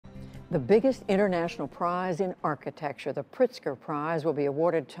The biggest international prize in architecture, the Pritzker Prize, will be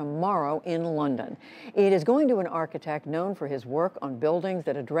awarded tomorrow in London. It is going to an architect known for his work on buildings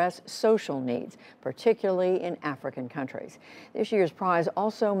that address social needs, particularly in African countries. This year's prize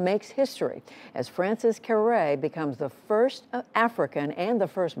also makes history, as Francis Kéré becomes the first African and the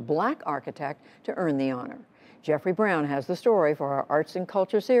first Black architect to earn the honor. Jeffrey Brown has the story for our Arts and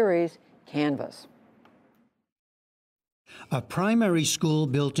Culture series, Canvas. A primary school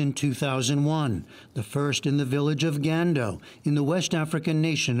built in 2001, the first in the village of Gando, in the West African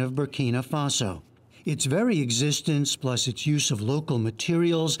nation of Burkina Faso. Its very existence, plus its use of local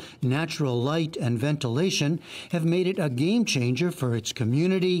materials, natural light, and ventilation, have made it a game changer for its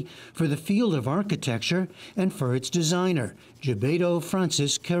community, for the field of architecture, and for its designer, Djebedo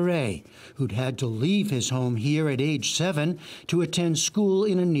Francis Kéré, who'd had to leave his home here at age 7 to attend school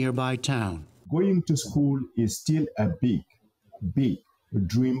in a nearby town. Going to school is still a big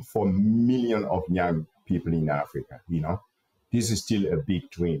dream for millions of young people in Africa, This is still a big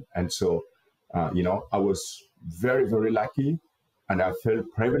dream. And so, I was very, very lucky, and I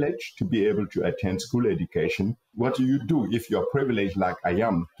felt privileged to be able to attend school education. What do you do if you're privileged like I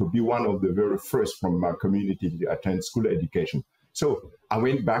am to be one of the very first from my community to attend school education? So I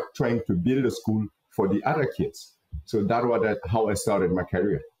went back trying to build a school for the other kids. So that was how I started my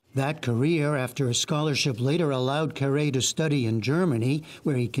career. That career, after a scholarship later allowed Kéré to study in Germany,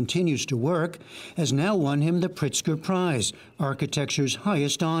 where he continues to work, has now won him the Pritzker Prize, architecture's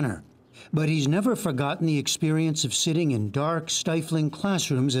highest honor. But he's never forgotten the experience of sitting in dark, stifling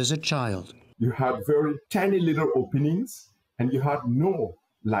classrooms as a child. You had very tiny little openings, and you had no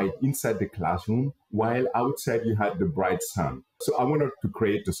light inside the classroom, while outside you had the bright sun. So I wanted to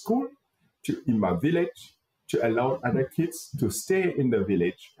create a school in my village, to allow other kids to stay in the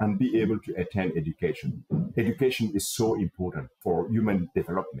village and be able to attend education. Education is so important for human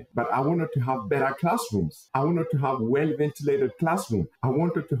development. But I wanted to have better classrooms. I wanted to have well-ventilated classrooms. I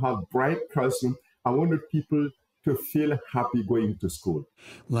wanted to have bright classrooms. I wanted people to feel happy going to school.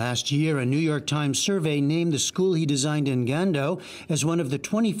 Last year, a New York Times survey named the school he designed in Gando as one of the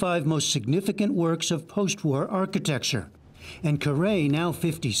 25 most significant works of post-war architecture. And Kéré, now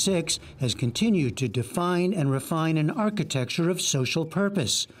 56, has continued to define and refine an architecture of social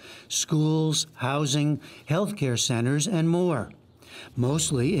purpose: schools, housing, healthcare centers, and more.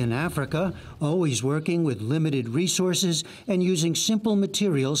 Mostly in Africa, always working with limited resources and using simple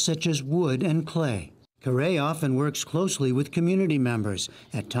materials such as wood and clay. Kéré often works closely with community members,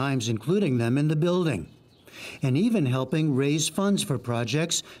 at times including them in the building, and even helping raise funds for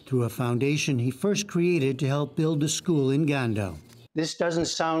projects through a foundation he first created to help build a school in Gando. This doesn't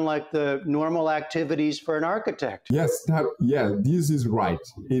sound like the normal activities for an architect. Yes, this is right.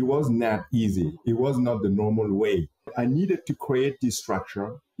 It was not easy. It was not the normal way. I needed to create this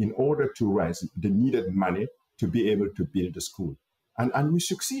structure in order to raise the needed money to be able to build a school. And we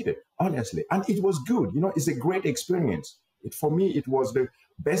succeeded, honestly. And it was good. It's a great experience. For me, it was the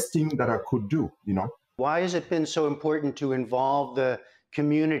best thing that I could do, Why has it been so important to involve the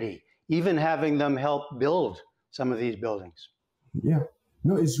community, even having them help build some of these buildings? Yeah,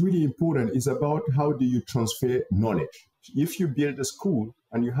 no, it's really important. It's about how do you transfer knowledge. If you build a school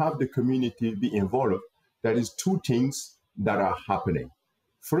and you have the community be involved, there is two things that are happening.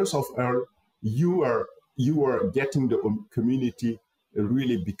 First of all, you are getting the community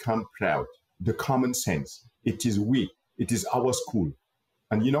really become proud. The common sense. It is it is our school.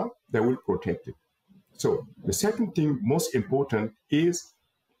 And they will protect it. So the second thing, most important, is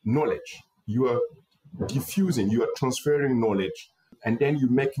knowledge. You are diffusing, you are transferring knowledge, and then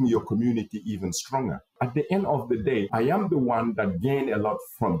you're making your community even stronger. At the end of the day, I am the one that gained a lot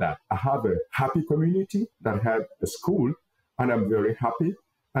from that. I have a happy community that had a school, and I'm very happy.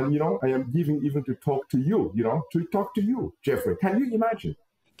 And, I am giving even to talk to you, Jeffrey. Can you imagine?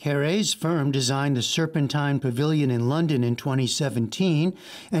 Kéré's firm designed the Serpentine Pavilion in London in 2017,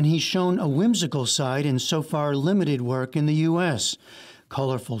 and he's shown a whimsical side in so far limited work in the U.S.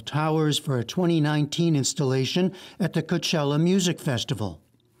 Colorful towers for a 2019 installation at the Coachella Music Festival.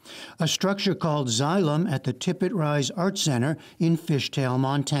 A structure called Xylem at the Tippett Rise Art Center in Fishtail,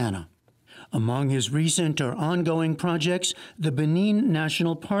 Montana. Among his recent or ongoing projects, the Benin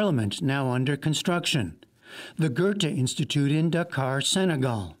National Parliament, now under construction. The Goethe Institute in Dakar,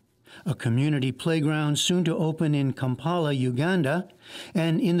 Senegal, a community playground soon to open in Kampala, Uganda,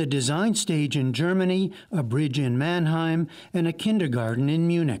 and in the design stage in Germany, a bridge in Mannheim, and a kindergarten in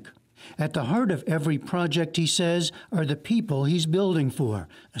Munich. At the heart of every project, he says, are the people he's building for,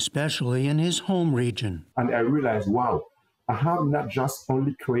 especially in his home region. And I realized, wow, I have not just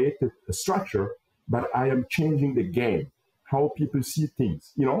only created a structure, but I am changing the game, how people see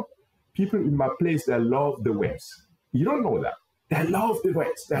things, people in my place, they love the West. You don't know that. They love the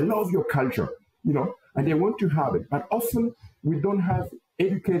West. They love your culture, and they want to have it. But often we don't have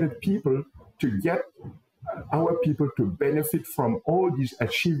educated people to get our people to benefit from all these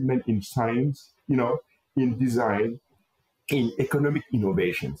achievements in science, in design, in economic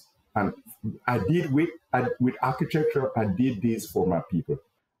innovations. And I did with architecture, I did this for my people.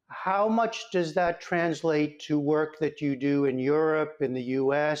 How much does that translate to work that you do in Europe, in the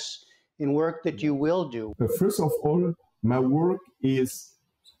US, in work that you will do? First of all, my work is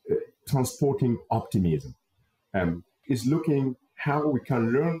transporting optimism. Is looking how we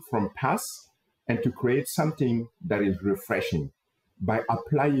can learn from past and to create something that is refreshing by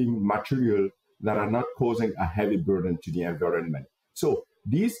applying material that are not causing a heavy burden to the environment. So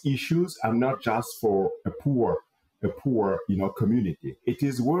these issues are not just for a poor community. It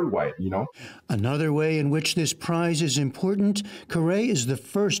is worldwide, Another way in which this prize is important, Kéré is the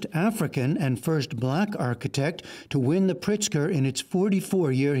first African and first Black architect to win the Pritzker in its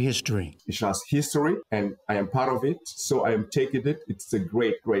 44-year history. It has history, and I am part of it, so I am taking it. It's a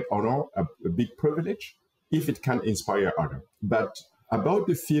great, great honor, a big privilege, if it can inspire others. But about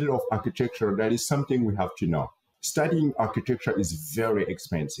the field of architecture, that is something we have to know. Studying architecture is very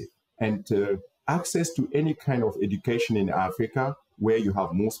expensive, and access to any kind of education in Africa, where you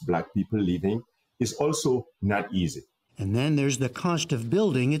have most Black people living, is also not easy. And then there's the cost of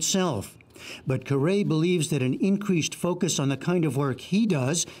building itself. But Kéré believes that an increased focus on the kind of work he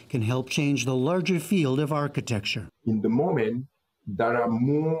does can help change the larger field of architecture. In the moment, there are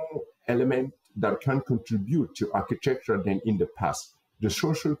more elements that can contribute to architecture than in the past. The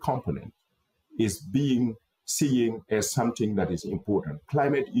social component is being seen as something that is important.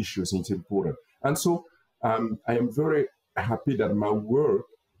 Climate issues is important. And so I am very happy that my work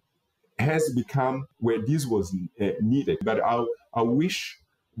has become where this was needed. But I wish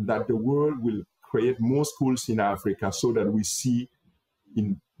that the world will create more schools in Africa so that we see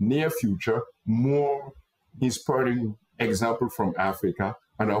in near future more inspiring examples from Africa.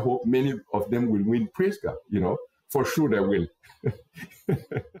 And I hope many of them will win Pritzker, For sure they will.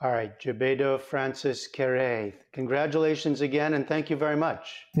 All right, Djebedo Francis Kéré, congratulations again, and thank you very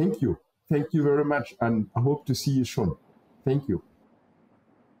much. Thank you. Thank you very much, and I hope to see you soon. Thank you.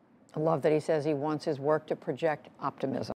 I love that he says he wants his work to project optimism.